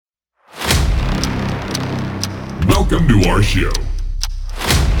Welcome to our show.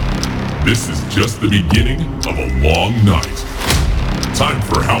 This is just the beginning of a long night. Time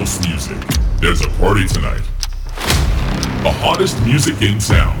for house music. There's a party tonight. The hottest music in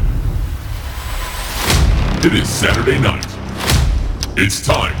town. It is Saturday night. It's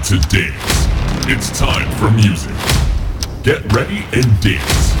time to dance. It's time for music. Get ready and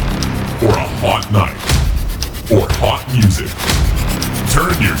dance for a hot night or hot music.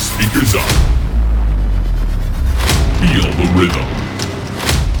 Turn your speakers up. Feel the rhythm.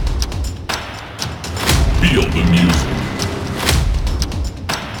 Feel the music.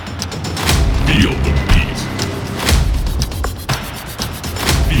 Feel the beat.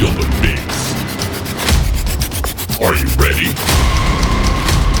 Feel the bass. Are you ready?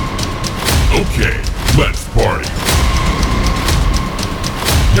 Okay, let's party.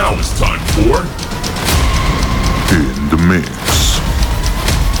 Now it's time for In the Mix.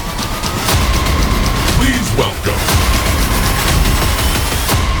 Please welcome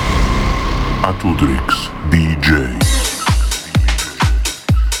Atudryx DJ.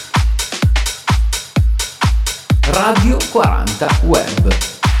 Radio 40 Web,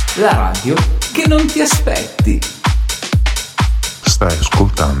 la radio che non ti aspetti. Stai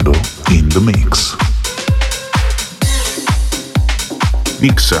ascoltando In The Mix.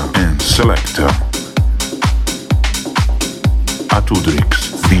 Mixer and Selector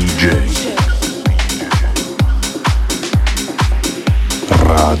Atudryx DJ.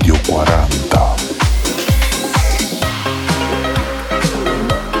 Radio 40.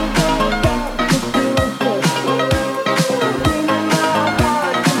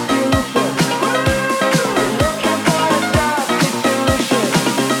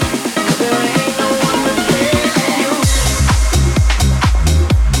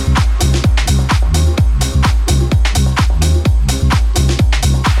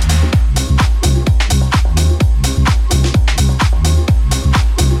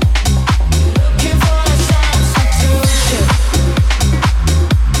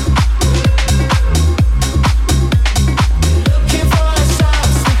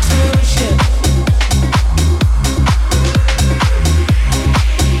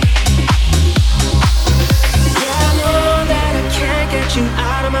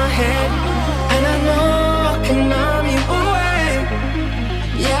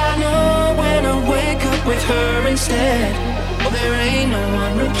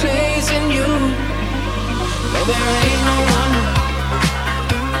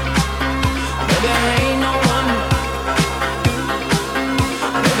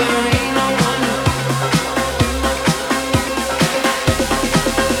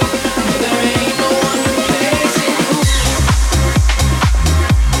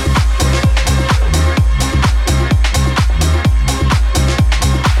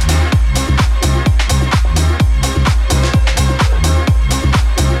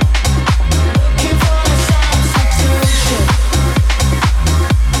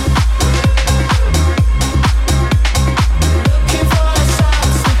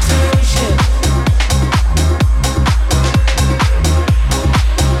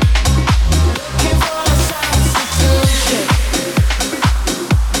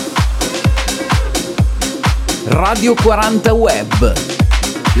 Radio 40 Web,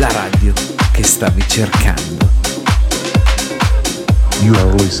 la radio che stavi cercando. You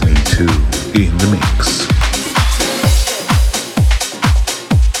are listening to In The Mix.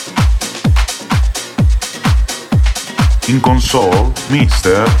 In console,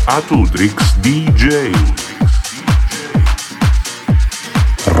 Mr. Atudryx DJ.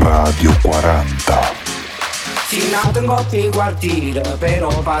 Radio 40. Si nato in coppia quartiere, però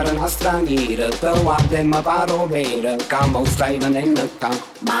pare una straniera, per guarda e mi paro vera, campo stai venendo qua.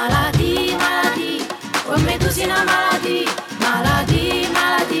 Malati, malati, come tu sei una malati, malati,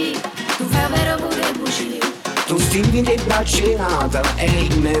 malati, tu fai vero pure bucini. Tu stili di braccinata e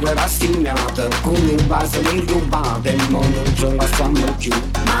il nero rassegnata, con il vaso mi rubate, il mondo non ce la stanno più.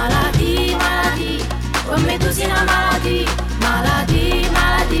 Malati, malati, come tu sei una malati, malati,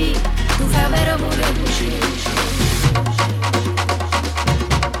 malati, tu fai vero pure bucini.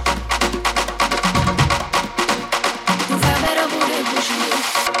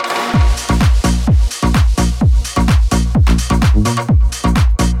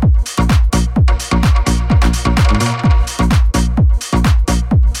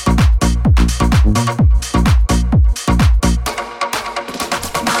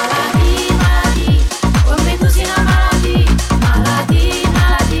 Malati, malati, come tu sei una malati, malati,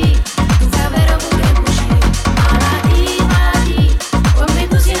 malati, tu fai vero pure bucini.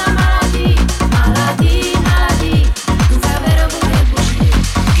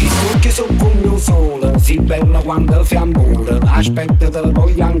 sola, si bella quando fi amore, aspetta te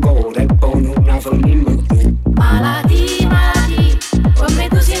voglio ancora e poi non finimmo più. Malati, malati, come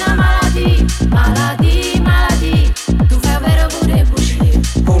tu sei una malati, malati, malati, tu fai vero pure bugie.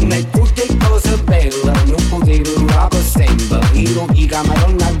 Come tutte cose belle, non potevo durare per sempre, io di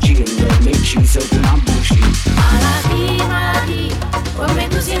camerona gente, mi ci sono una bugia. Malati, malati, come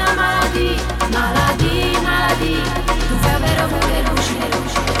tu sei una malati, malati, malati, tu fai vero pure bugie.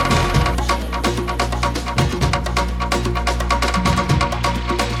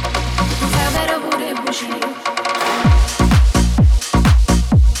 Tu fai vero pure bugie.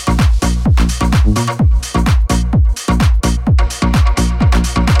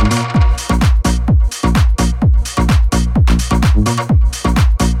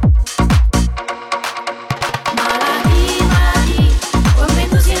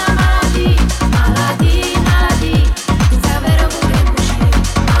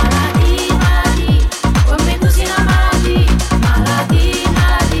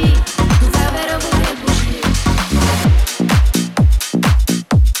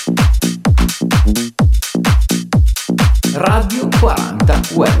 Radio 40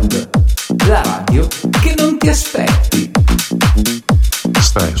 Web, la radio che non ti aspetti.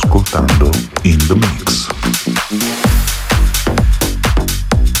 Stai ascoltando In The Mix.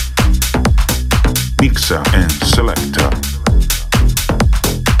 Mixa and selecta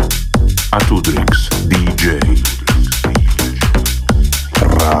Atudryx DJ.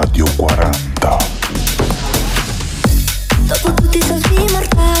 Radio 40. Dopo tutti i salti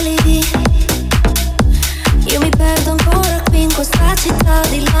mortali, io mi perdo ancora qui in questa città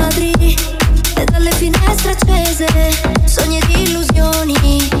di ladri. E dalle finestre accese, sogni ed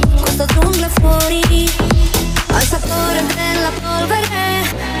illusioni, questa giungla fuori, al sapore della polvere,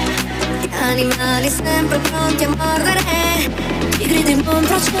 di animali sempre pronti a mordere, i gridi non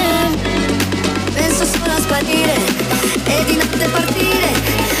procede. Penso solo a sparire e di notte partire,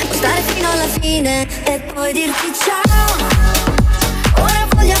 o stare fino alla fine e poi dirti ciao. Ora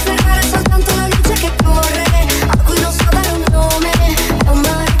voglio afferrare soltanto la luce che corre, a cui non so dare un nome, è un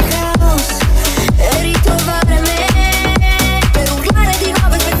mare caos, e ritrovare me, per urlare di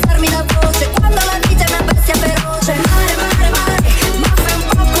nuovo e spezzarmi la voce, quando la vita è una bestia feroce. Mare, mare, mare, ma fai un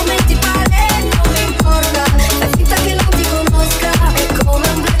po' come ti pare, non mi importa, fai finta che non ti conosca, è come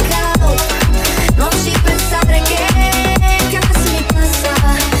un blackout, non ci pensare che adesso mi passa,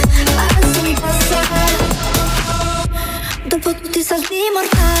 adesso mi passa. Dopo tutti i salti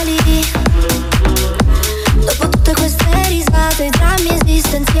mortali, dopo tutte queste risate, drammi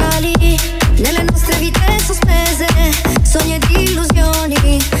esistenziali, nelle nostre vite sospese, sogni ed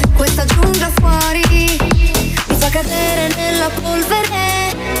illusioni, questa giungla fuori mi fa cadere nella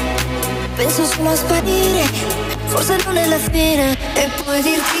polvere. Penso solo a sparire, forse non è la fine, e poi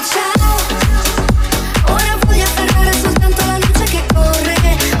dirti ciao. Ora voglio afferrare soltanto la luce che corre,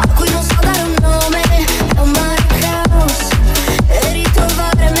 a cui non so dare un nome, è un mare caos, e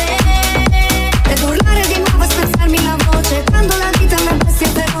ritrovare me, ed urlare di nuovo e spezzarmi la voce, quando la vita è una bestia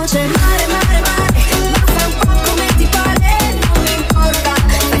feroce. Mare, mare, mare, ma fai un po' come ti pare, non mi importa,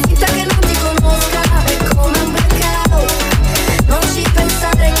 fai finta che non ti conosca, è come un blackout, non ci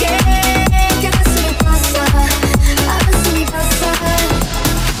pensare che adesso mi passa, adesso mi passa.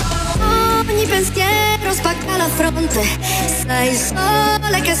 Ogni pensiero spacca la fronte, sei il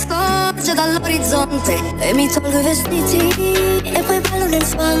sole che sorge dall'orizzonte, e mi tolgo i vestiti e poi ballo nel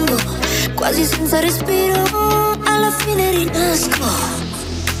fango, quasi senza respiro, alla fine rinasco.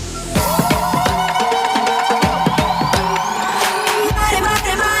 Mare,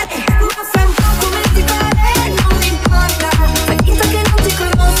 mare, mare, ma fai un po' come ti pare, non mi importa, fai finta che non ti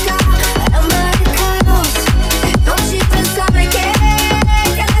conosca, è un mare caos, non ci pensare che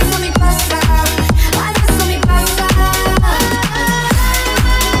adesso mi passa, adesso mi passa.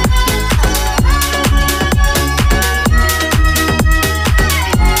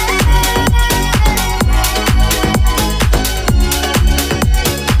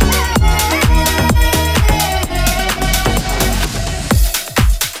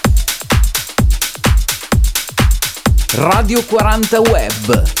 Radio 40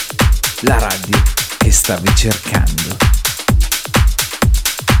 Web, la radio che stavi cercando.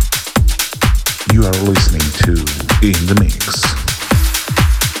 You are listening to In The Mix.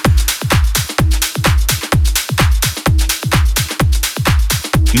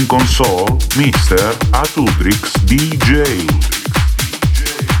 In console, Mr. Atudryx DJ.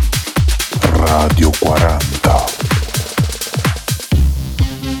 Radio 40.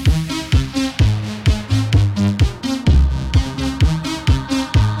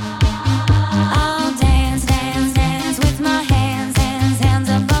 I'll dance, dance, dance with my hands, hands, hands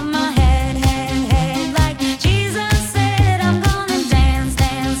above my head, head.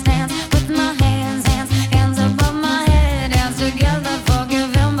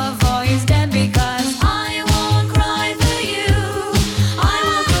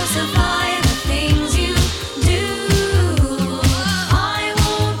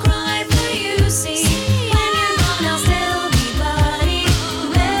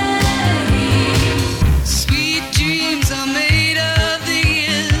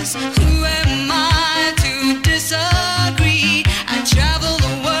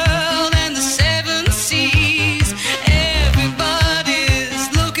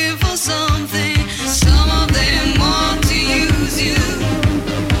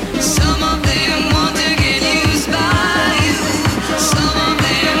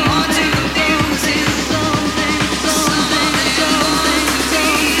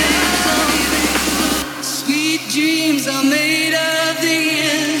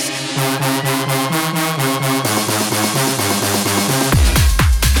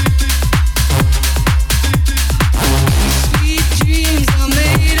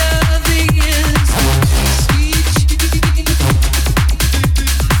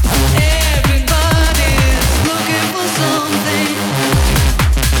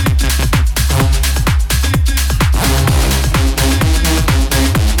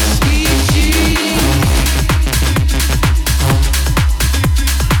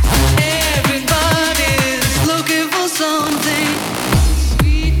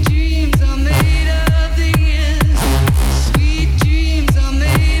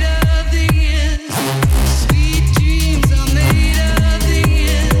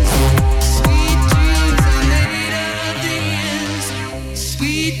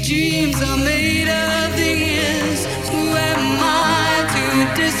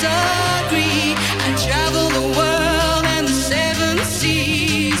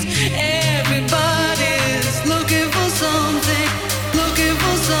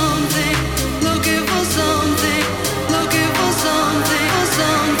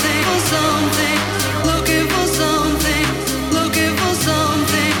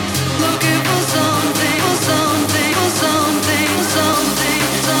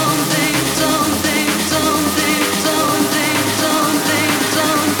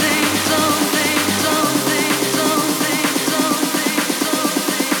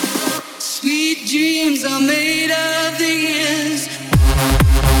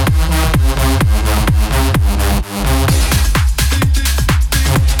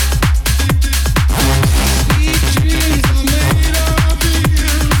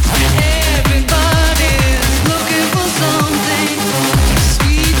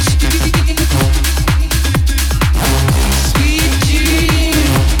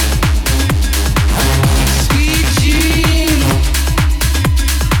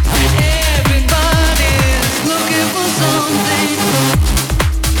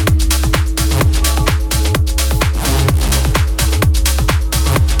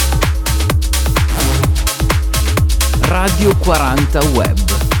 40 Web.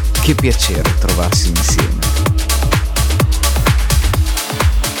 Che piacere trovarsi insieme.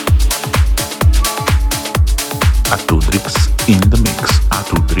 Atudryx in the mix.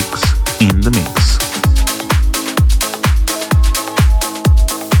 Atudryx in the mix.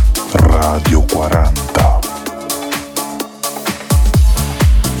 Radio 40.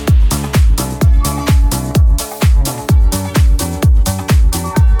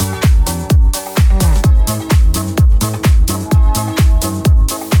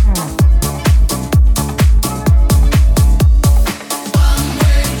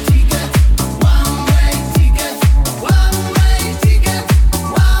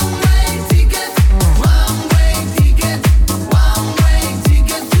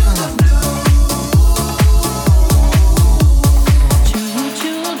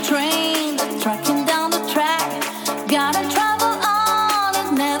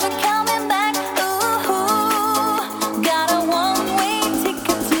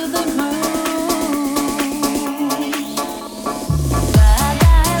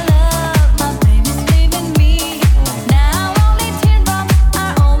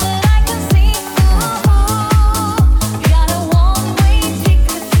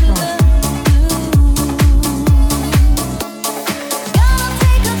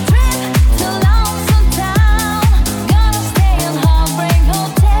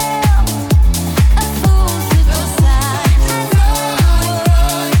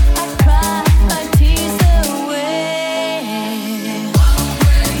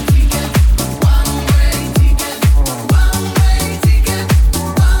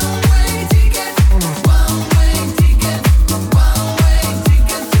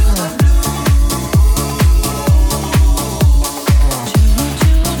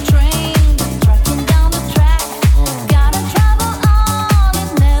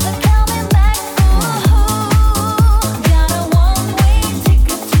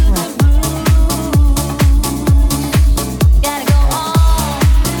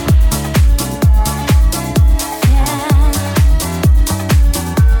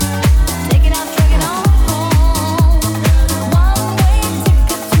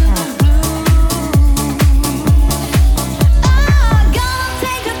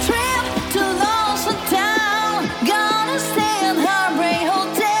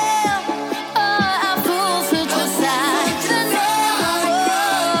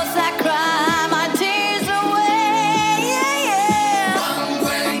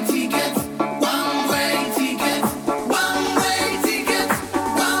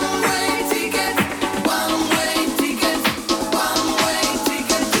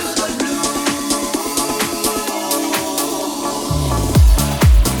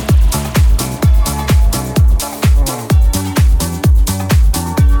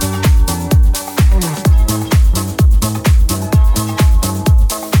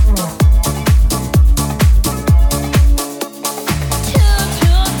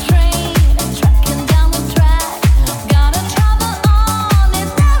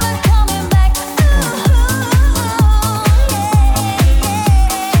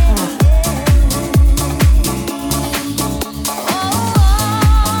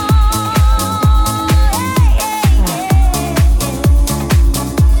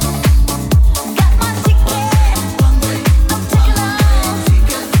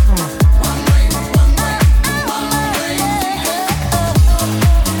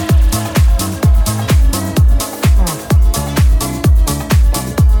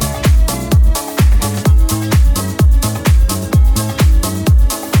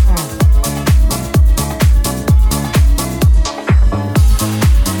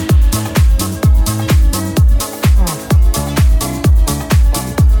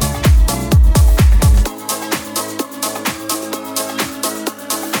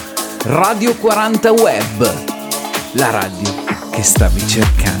 Radio 40 Web, la radio che stavi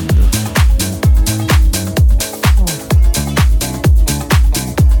cercando.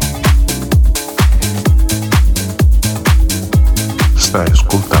 Stai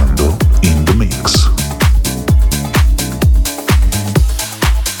ascoltando In The Mix.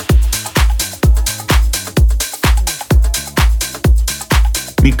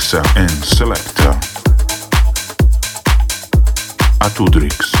 Mixa and selecta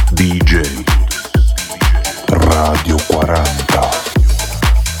Atudryx DJ. Radio 40.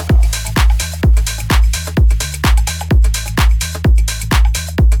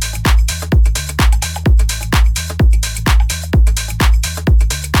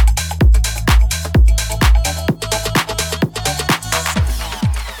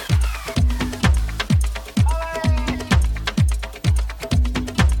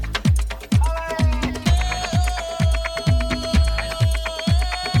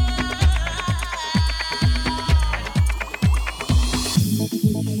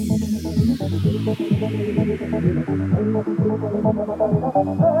 Bala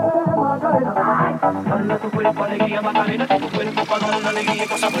tu cuerpo, alegría, Macarena, que tu cuerpo para dar una alegría y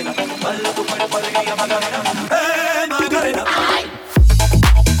cosa buena. Bala tu cuerpo, alegría, Macarena, Macarena.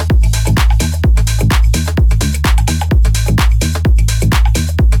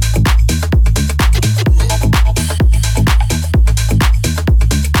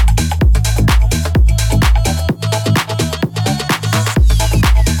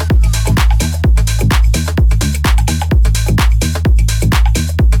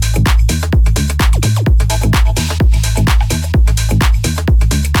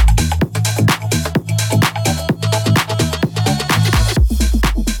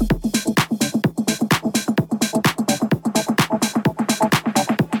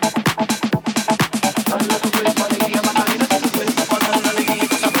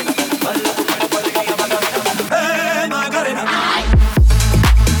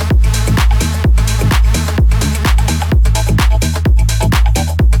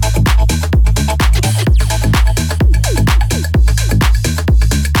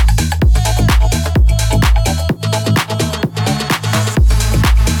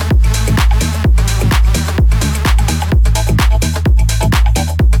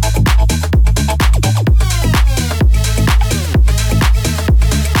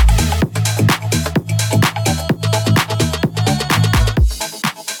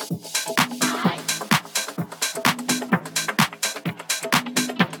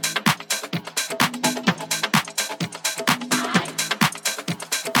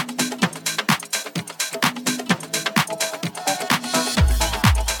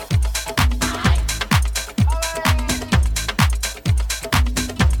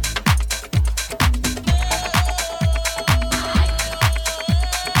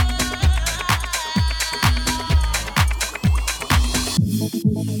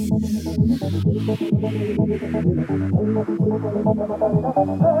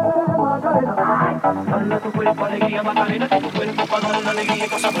 Bala tu cuerpo, alegría, Macarena, que tu cuerpo para dar una alegría y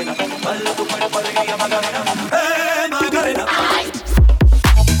cosa buena. Bala tu cuerpo, alegría, Macarena, Macarena.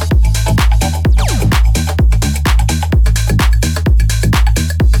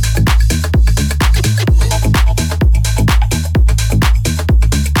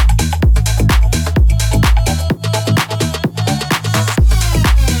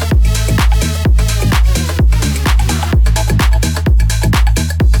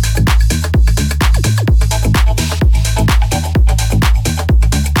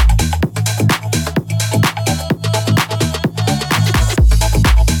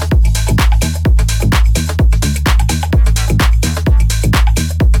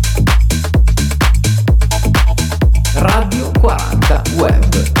 Radio 40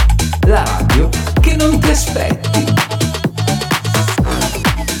 Web, la radio che non ti aspetti.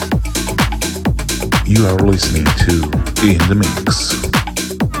 You are listening to In The Mix.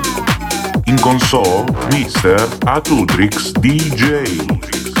 In console, Mr. Atudryx DJ.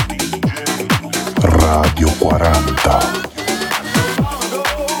 Radio 40.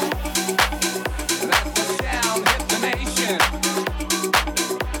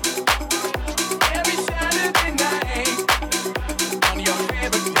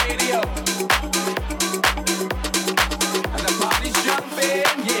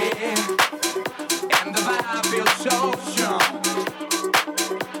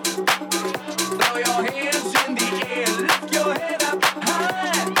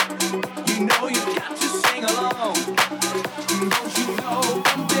 You know you got to sing along.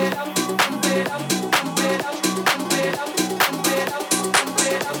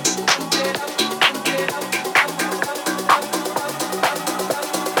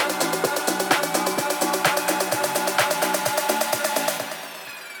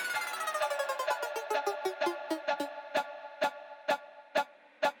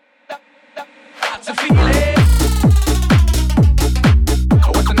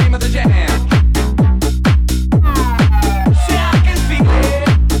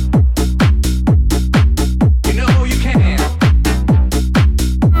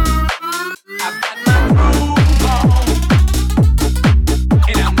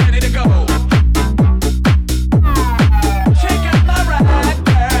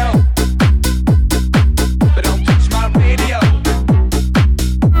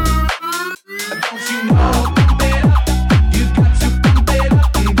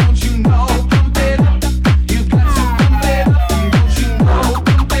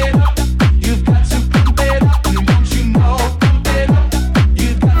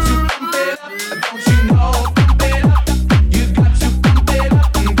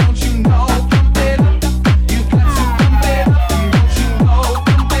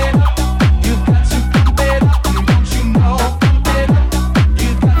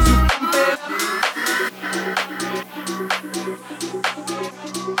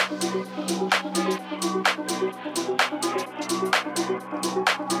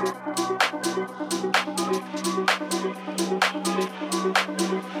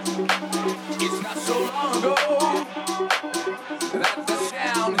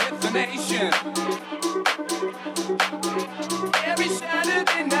 nation. Every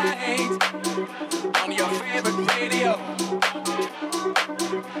Saturday night on your favorite radio.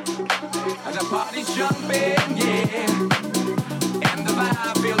 The party's jumping, yeah, and the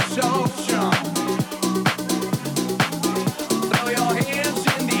vibe feels so strong. Throw your hands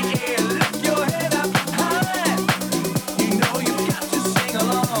in the air, lift your head up high. You know you've got to sing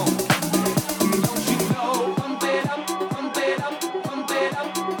along. Don't you know? Pump it up, pump it up, pump it up,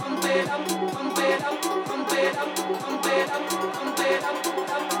 pump it up, pump it up, pump it up, pump it up, pump it up,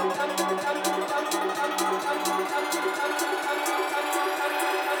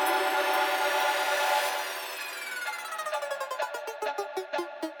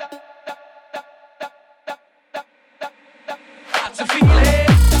 to feel it.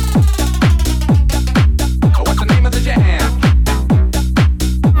 What's the name of the jam?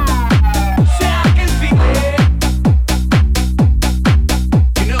 Say I can feel it.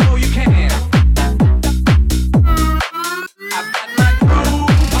 You know you can. I've got my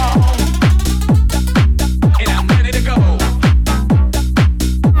groove on, and I'm ready to go.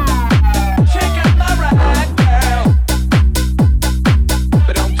 Check out my ride, girl,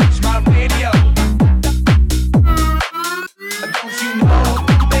 but don't touch my radio. Don't you know,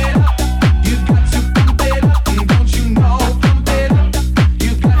 pump it up, you got to pump it up, don't you know, pump it up,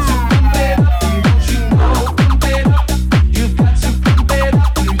 you got to pump it up, don't you know, pump it up, you got to pump it up, don't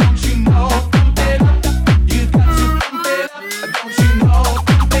you know, pump it up, you got to pump it up, don't you know,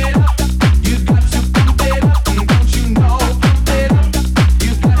 pump it up, you got to pump it up, don't you know, pump it up,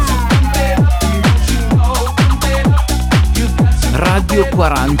 you got to pump it up, don't you know, pump it up, you got to. Radio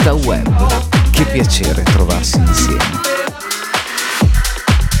 40 Web. Che piacere trovarsi insieme.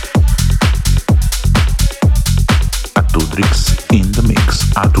 Atudryx in the mix.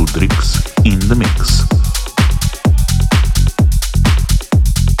 Atudryx in the mix.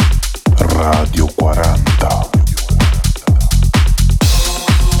 Radio 40.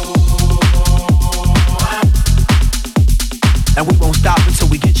 And we won't stop until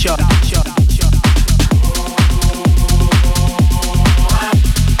we get you.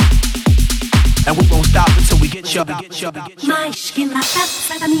 And we won't stop until we get you. Mas que nada,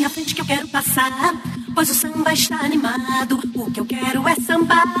 sai da minha frente que eu quero passar. Pois o samba está animado, o que eu quero é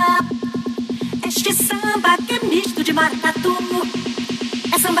sambar. Este samba que é misto de maracatu.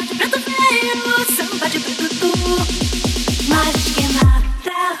 É samba de preto velho, samba de preto tu. Mas que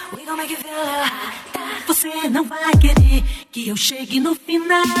nada, we gon' make you feel it. Você não vai querer que eu chegue no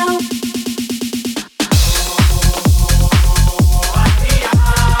final.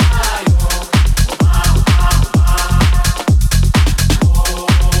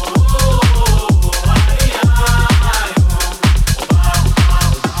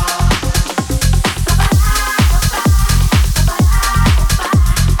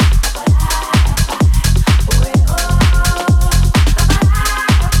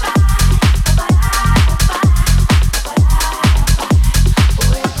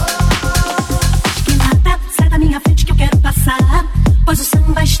 Pois o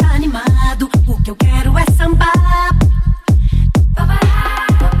samba está animado, o que eu quero é sambar.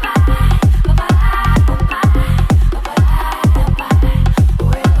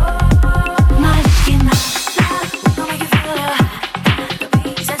 Mas que nada, como é que fala? The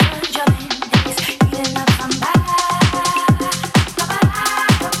beat says when you're in this, eating up samba.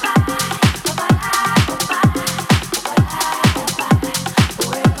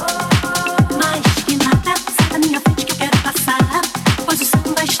 Mas que nada, sai da minha frente que eu quero passar. Pois o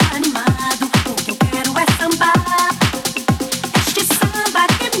samba está animado, o que eu quero é sambar. Este samba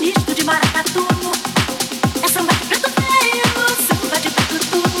que é misto de maracatu. É samba de preto velho, samba de preto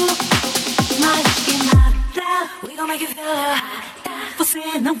tu. Mas que nada, we gon' make you feel it.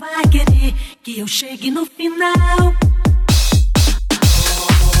 Você não vai querer que eu chegue no final.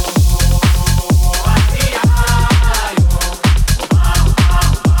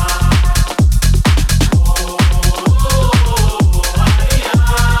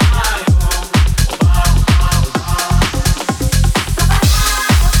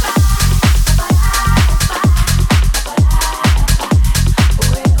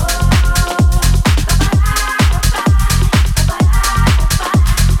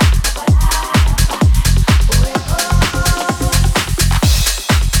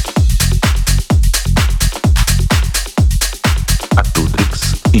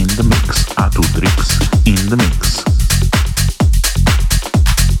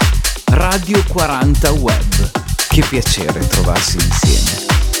 Radio 40 Web. Che piacere trovarsi insieme.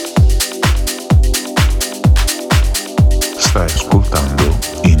 Stai ascoltando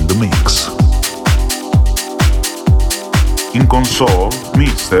In The Mix. In console,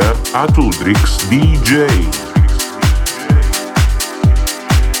 Mr. Atudryx DJ.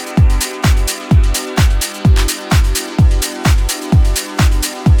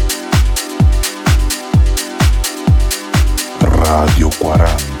 Radio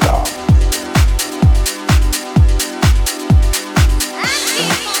 40.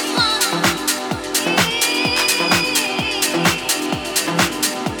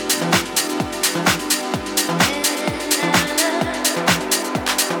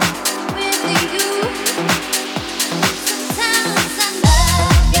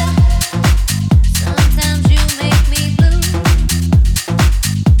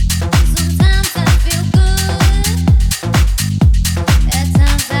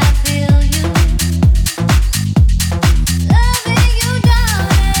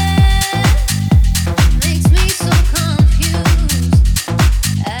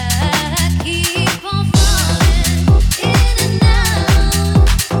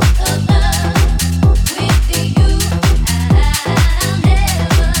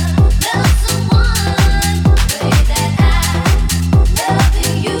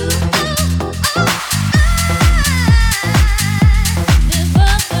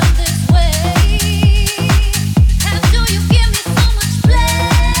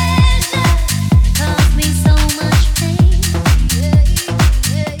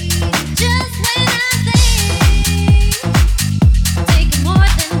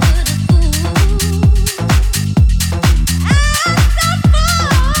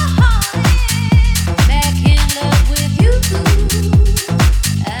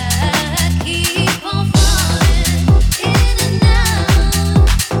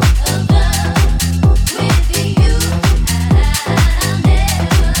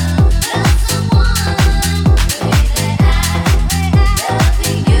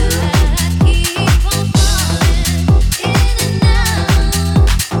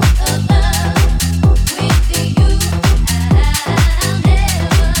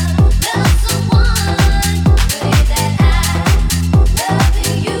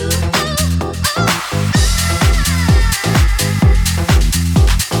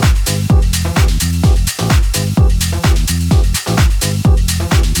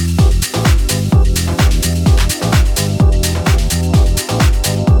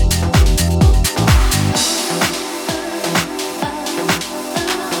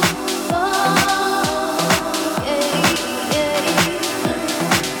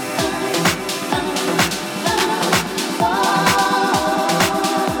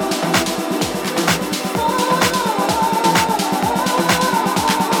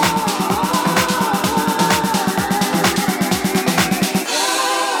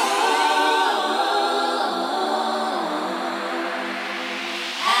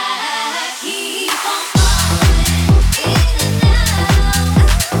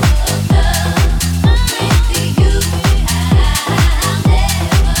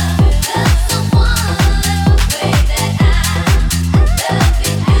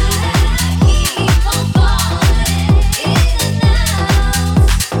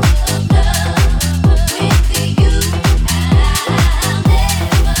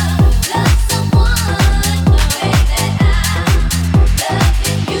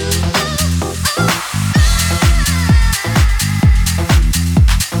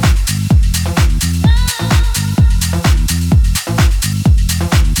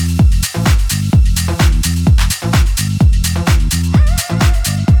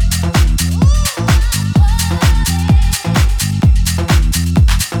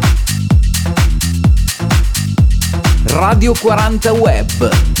 Radio 40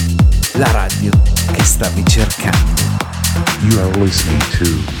 Web, la radio che stavi cercando. You are listening to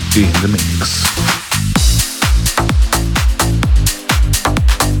In The Mix.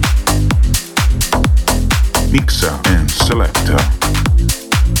 Mixer and selector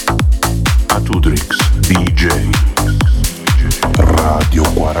Atudryx DJ. Radio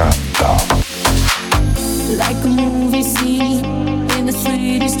 40. Like a movie scene in a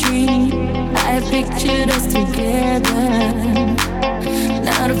Swedish dream, I pictured us together.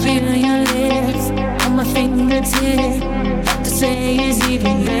 Now to feel your lips on my fingertip, what to say is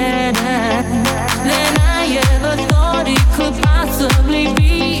even better than I ever thought it could possibly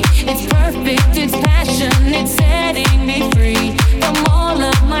be. It's perfect, it's passion, it's setting me free from all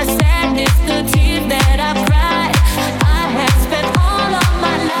of my sadness, the tears that I've cried. I have spent all of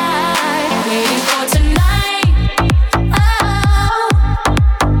my life waiting for tonight.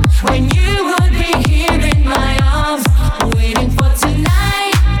 When you would be here in my arms, waiting for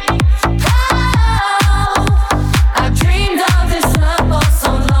tonight. Oh, I dreamed of this love for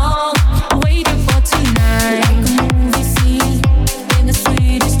so long, waiting for tonight. Like a movie scene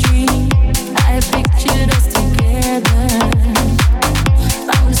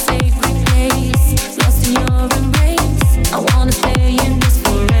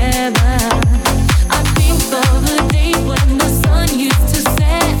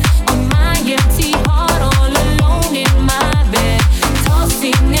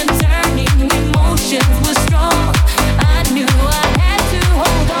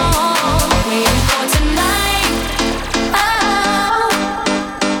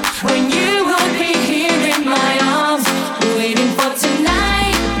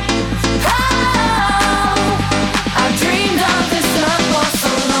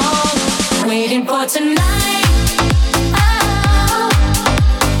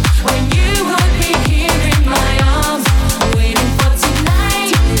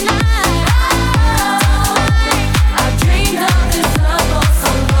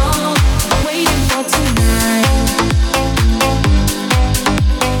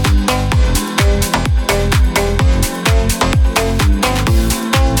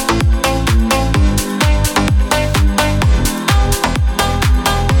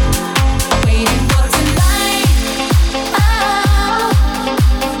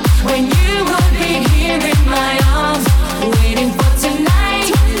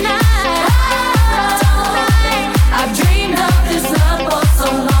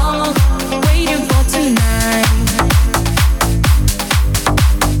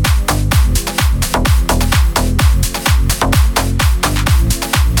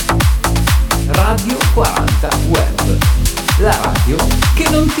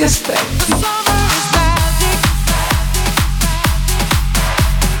ti aspetti.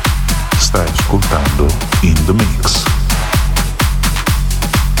 Stai ascoltando In The Mix.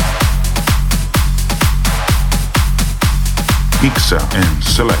 Mixa and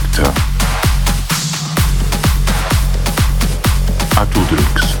Selector.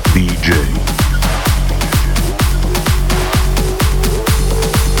 Atudryx DJ.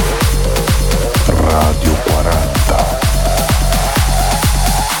 Radio 40.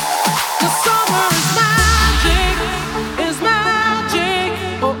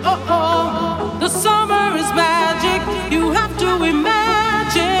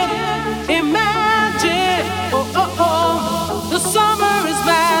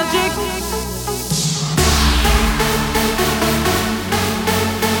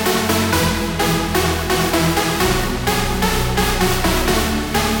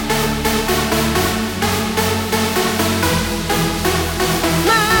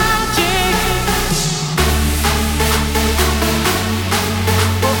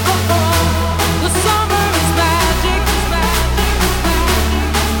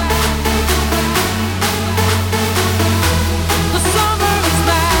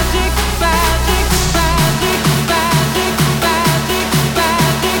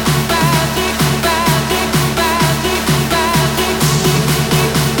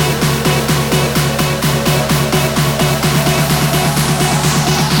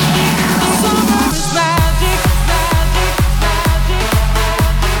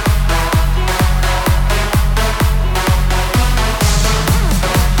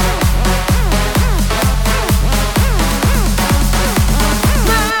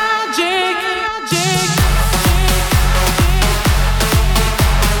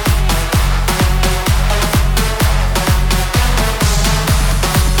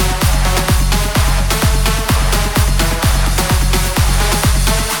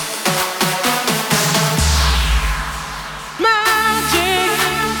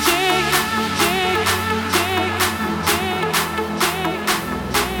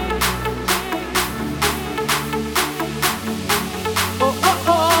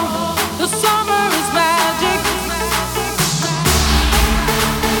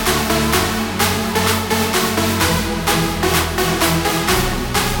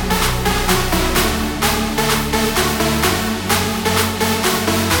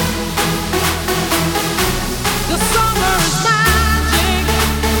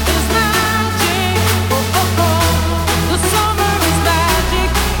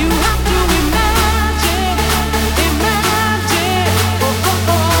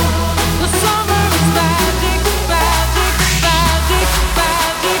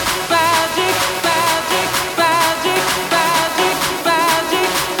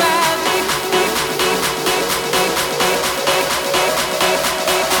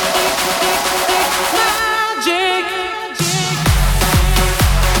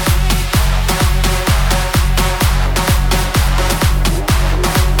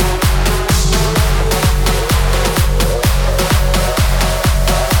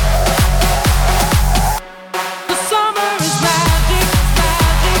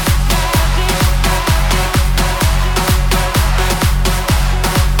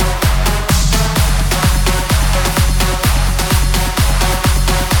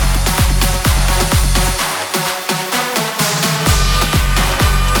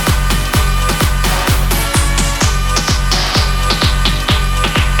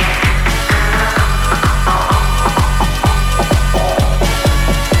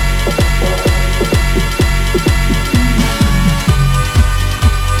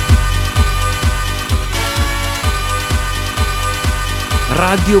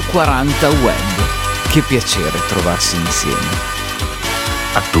 Radio 40 Web. Che piacere trovarsi insieme.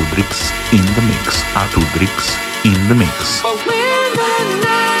 Atudryx in the mix. Atudryx in the mix. But when the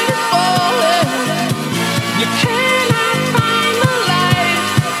night falls, you cannot find the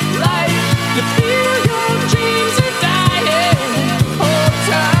light to feel your dreams are dying. Hold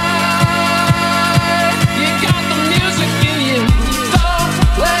tight, you got the music in you. Don't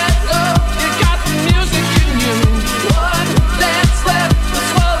let go, you got the music in you. One dance left, this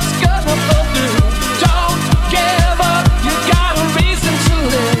world's gonna fall through. Don't give up, you got a reason to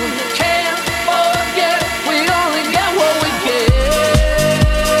live. Can't forget, we only get what we give.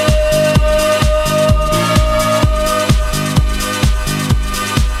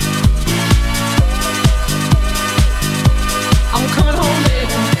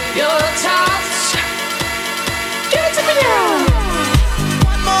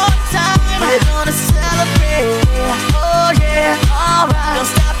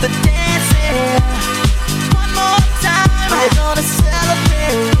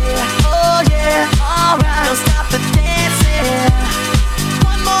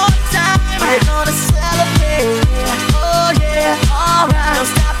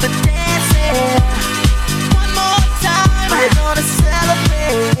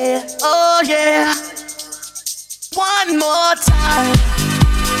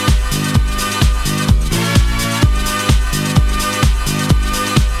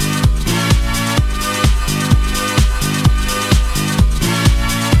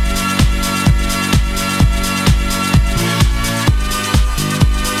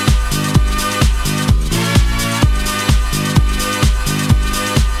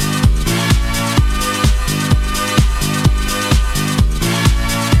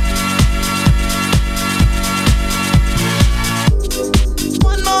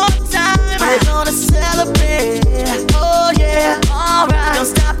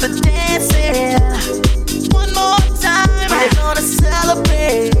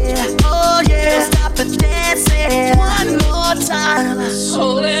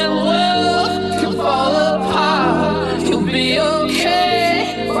 soul and world can fall apart. You'll be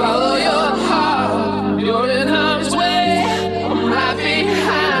okay, follow your heart. You're in harm's way, I'm right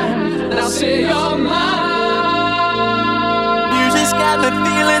behind. Now say you're mine. Music's got me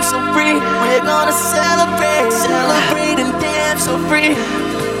feeling so free. We're gonna celebrate, celebrate and dance so free.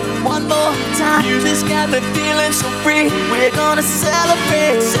 One more time. Music's got me feeling so free. We're gonna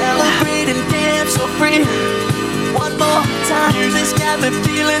celebrate, celebrate and dance so free. One more time. Music's got me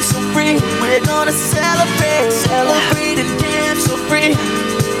feeling so free. We're gonna celebrate, celebrate and dance so free.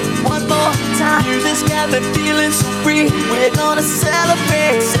 One more time. Music's got me feeling so free. We're gonna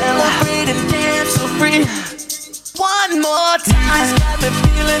celebrate, celebrate and dance so free. One more time. Music's got me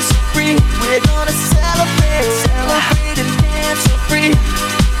feeling so free. We're gonna celebrate, celebrate and dance so free.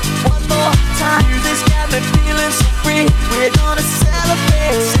 One more time. Music's got me feeling so free. We're gonna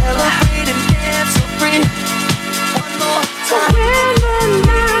celebrate, celebrate and dance so free. One more time. When the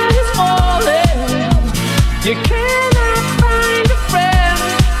night is falling, you cannot find a friend.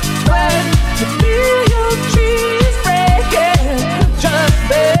 When you feel your dreams breaking, just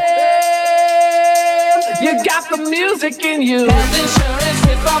bend. You got the music in you. Health insurance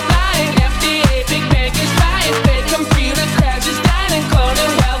with our flying, FDA, big bank is buying, fake computer crashes, dining,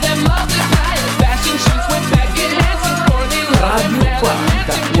 cloning, well they're multiplying. Fashion shoots with Beckett Hansen, Courtney Love and Marilyn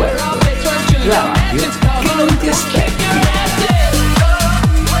Manson. We're all big on Julia Mansions. Che non ti aspetti.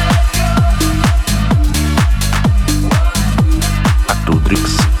 Atudryx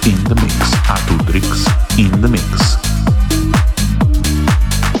in the mix. Atudryx in the mix.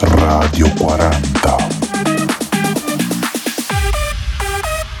 Radio 40.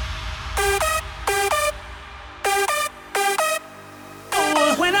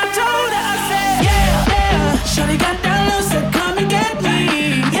 When I told her, I said, yeah, yeah. Shorty got that loose, said, come and get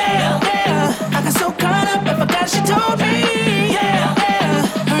me. Yeah, yeah. I got so caught up, I forgot she told me. Yeah,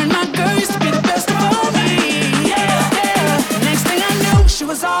 yeah. Her and my girl used to be the best of all me. Yeah, yeah. Next thing I knew, she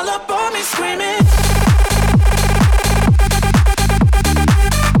was all up on me screaming.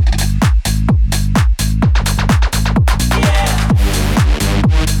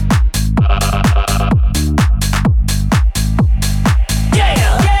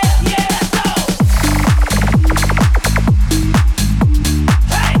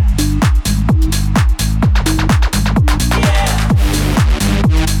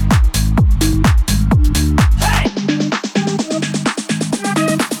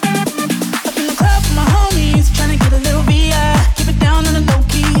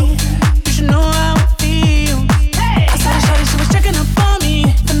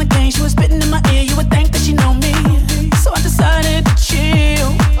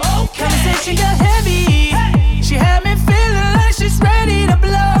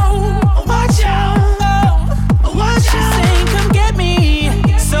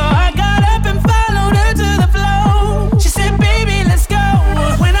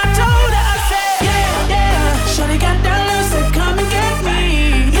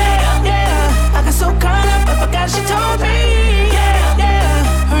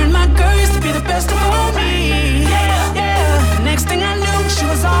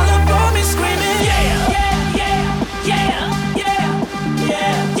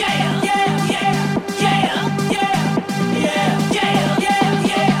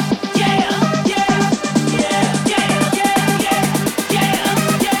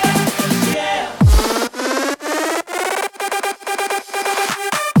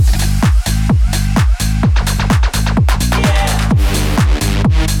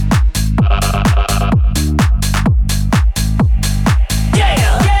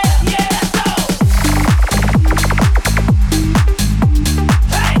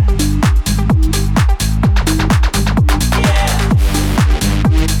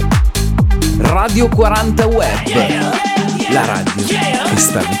 Radio 40 Web, la radio che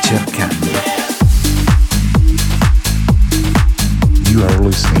stavi cercando. You are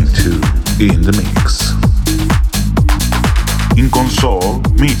listening to In the Mix. In console,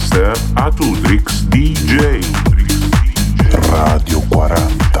 Mr. Atudryx DJ. Radio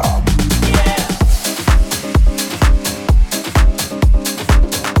 40.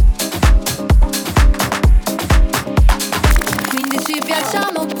 Quindi ci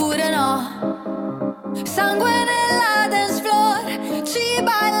piacciamo oppure no? Sangue nella dance floor, ci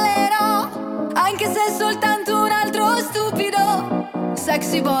ballerò, anche se è soltanto un altro stupido.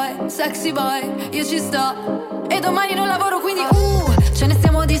 Sexy boy, io ci sto. E domani non lavoro, quindi ce ne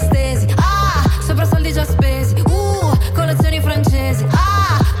stiamo distesi. Sopra soldi già spesi. Colazioni francesi.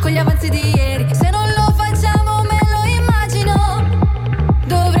 Con gli avanzi di ieri. Se non lo facciamo me lo immagino.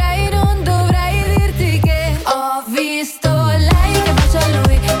 Non dovrei dirti che ho visto lei che bacia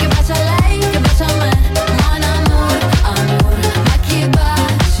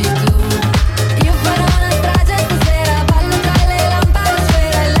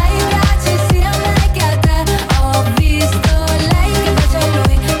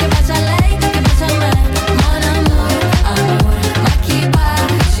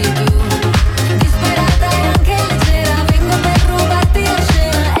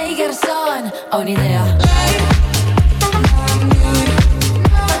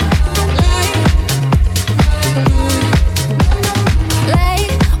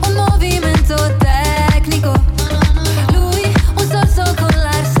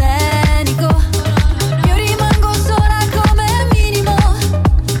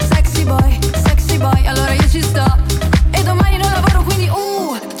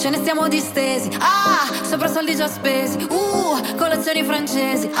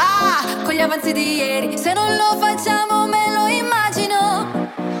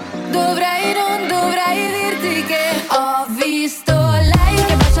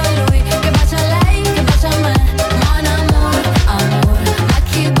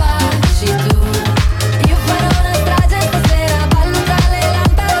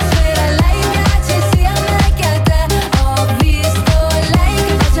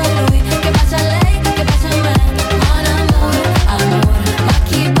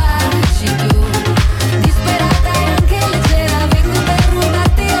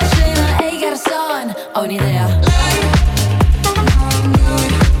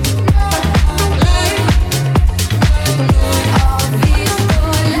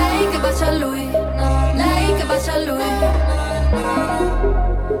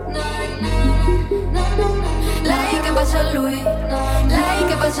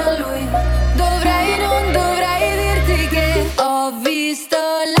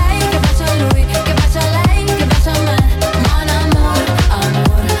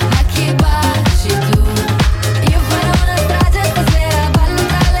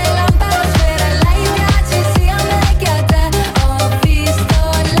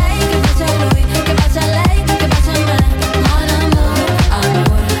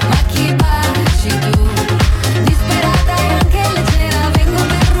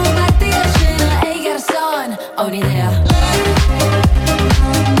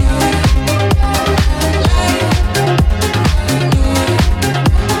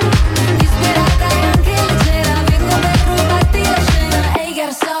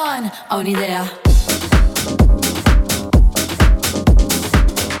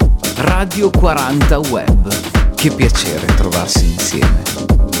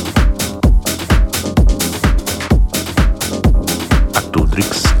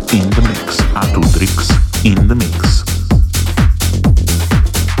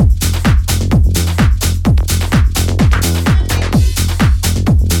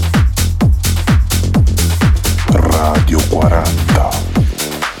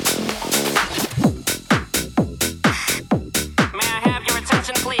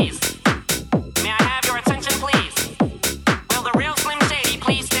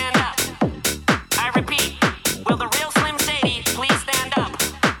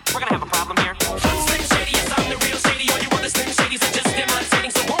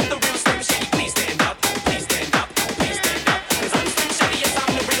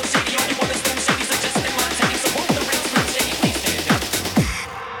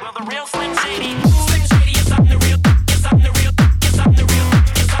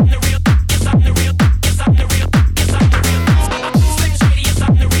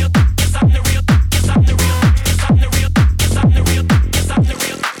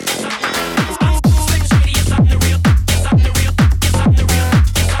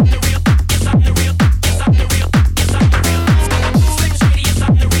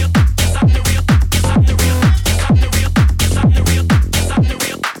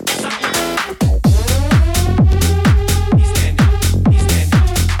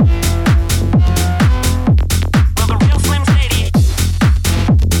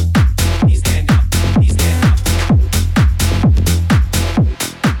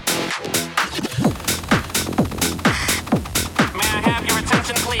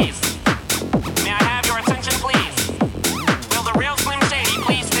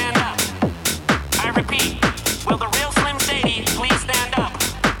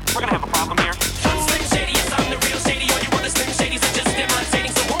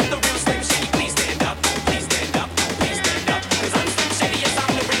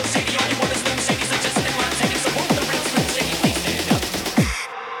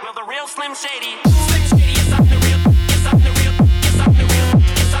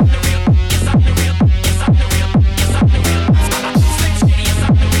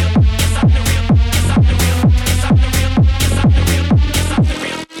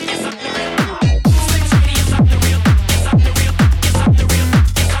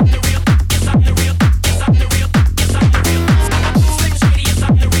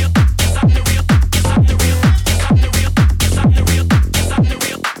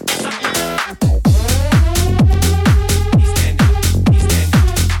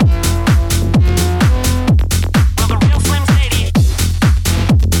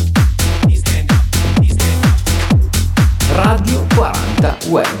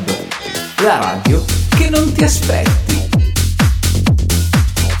La radio che non ti aspetti.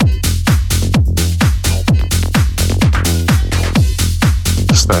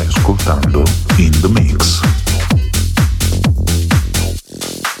 Stai ascoltando In The Mix.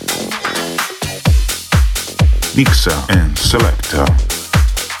 mixer and selector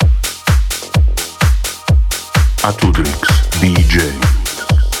Atudryx DJ.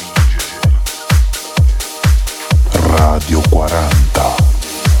 Radio 40.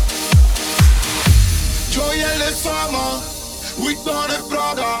 Gioiello e fama, Vuitton e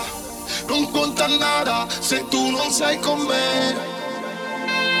Prada, non conta nada se tu non sei con me.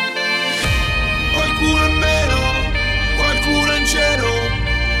 Qualcuno in meno, qualcuno in cielo,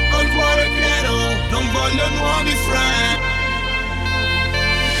 ho il cuore pieno, non voglio nuovi friend.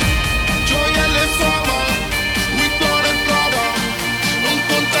 Gioiello e fama, Vuitton e Prada, non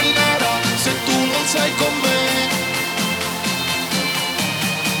conta nada se tu non sei con me.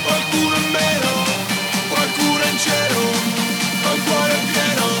 Qualcuno in meno, qualcuno in cielo, ho il cuore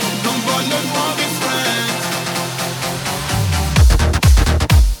pieno, non voglio nuovi friend.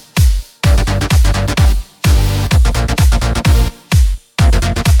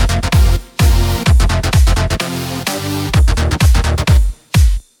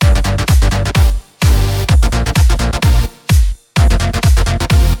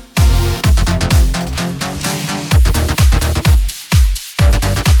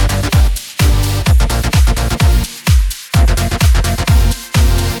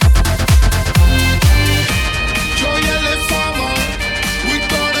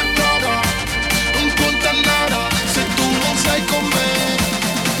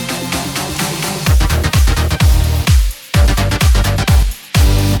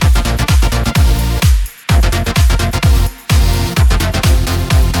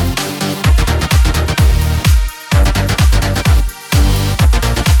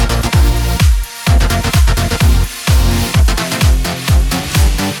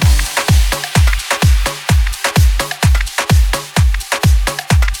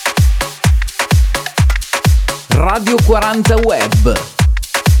 Radio 40 Web,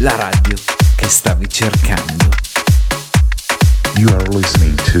 la radio che stavi cercando. You are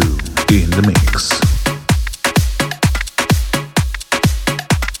listening to In The Mix.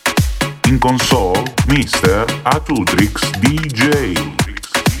 In console, Mr. Atudryx DJ.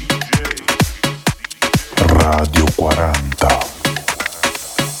 Radio 40.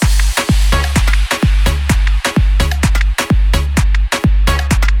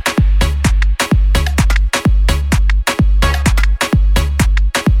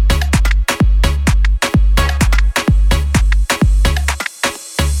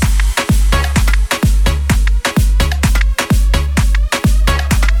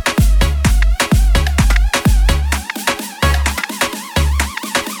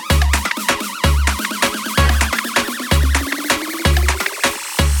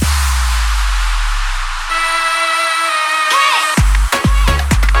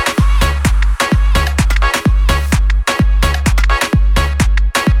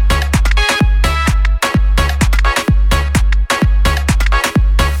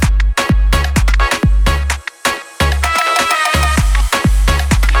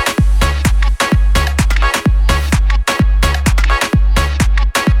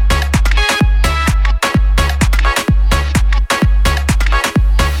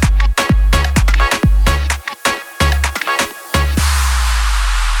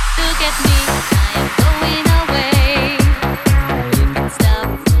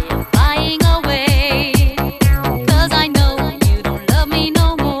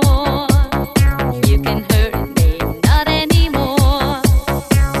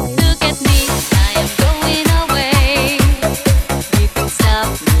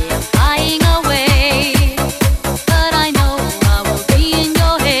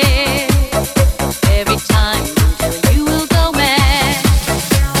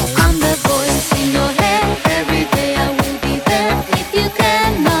 I'm the voice in your head.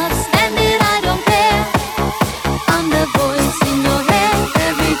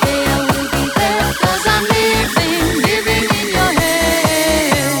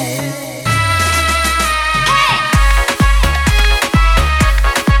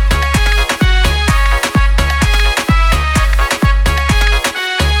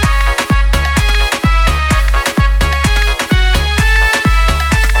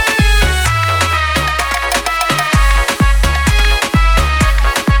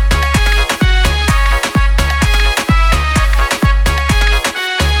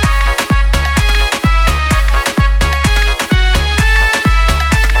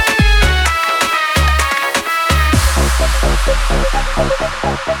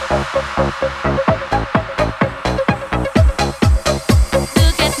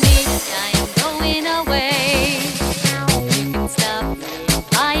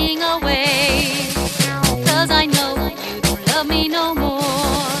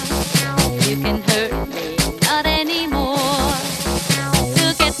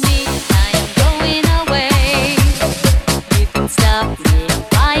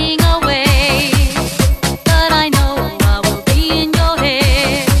 flying away.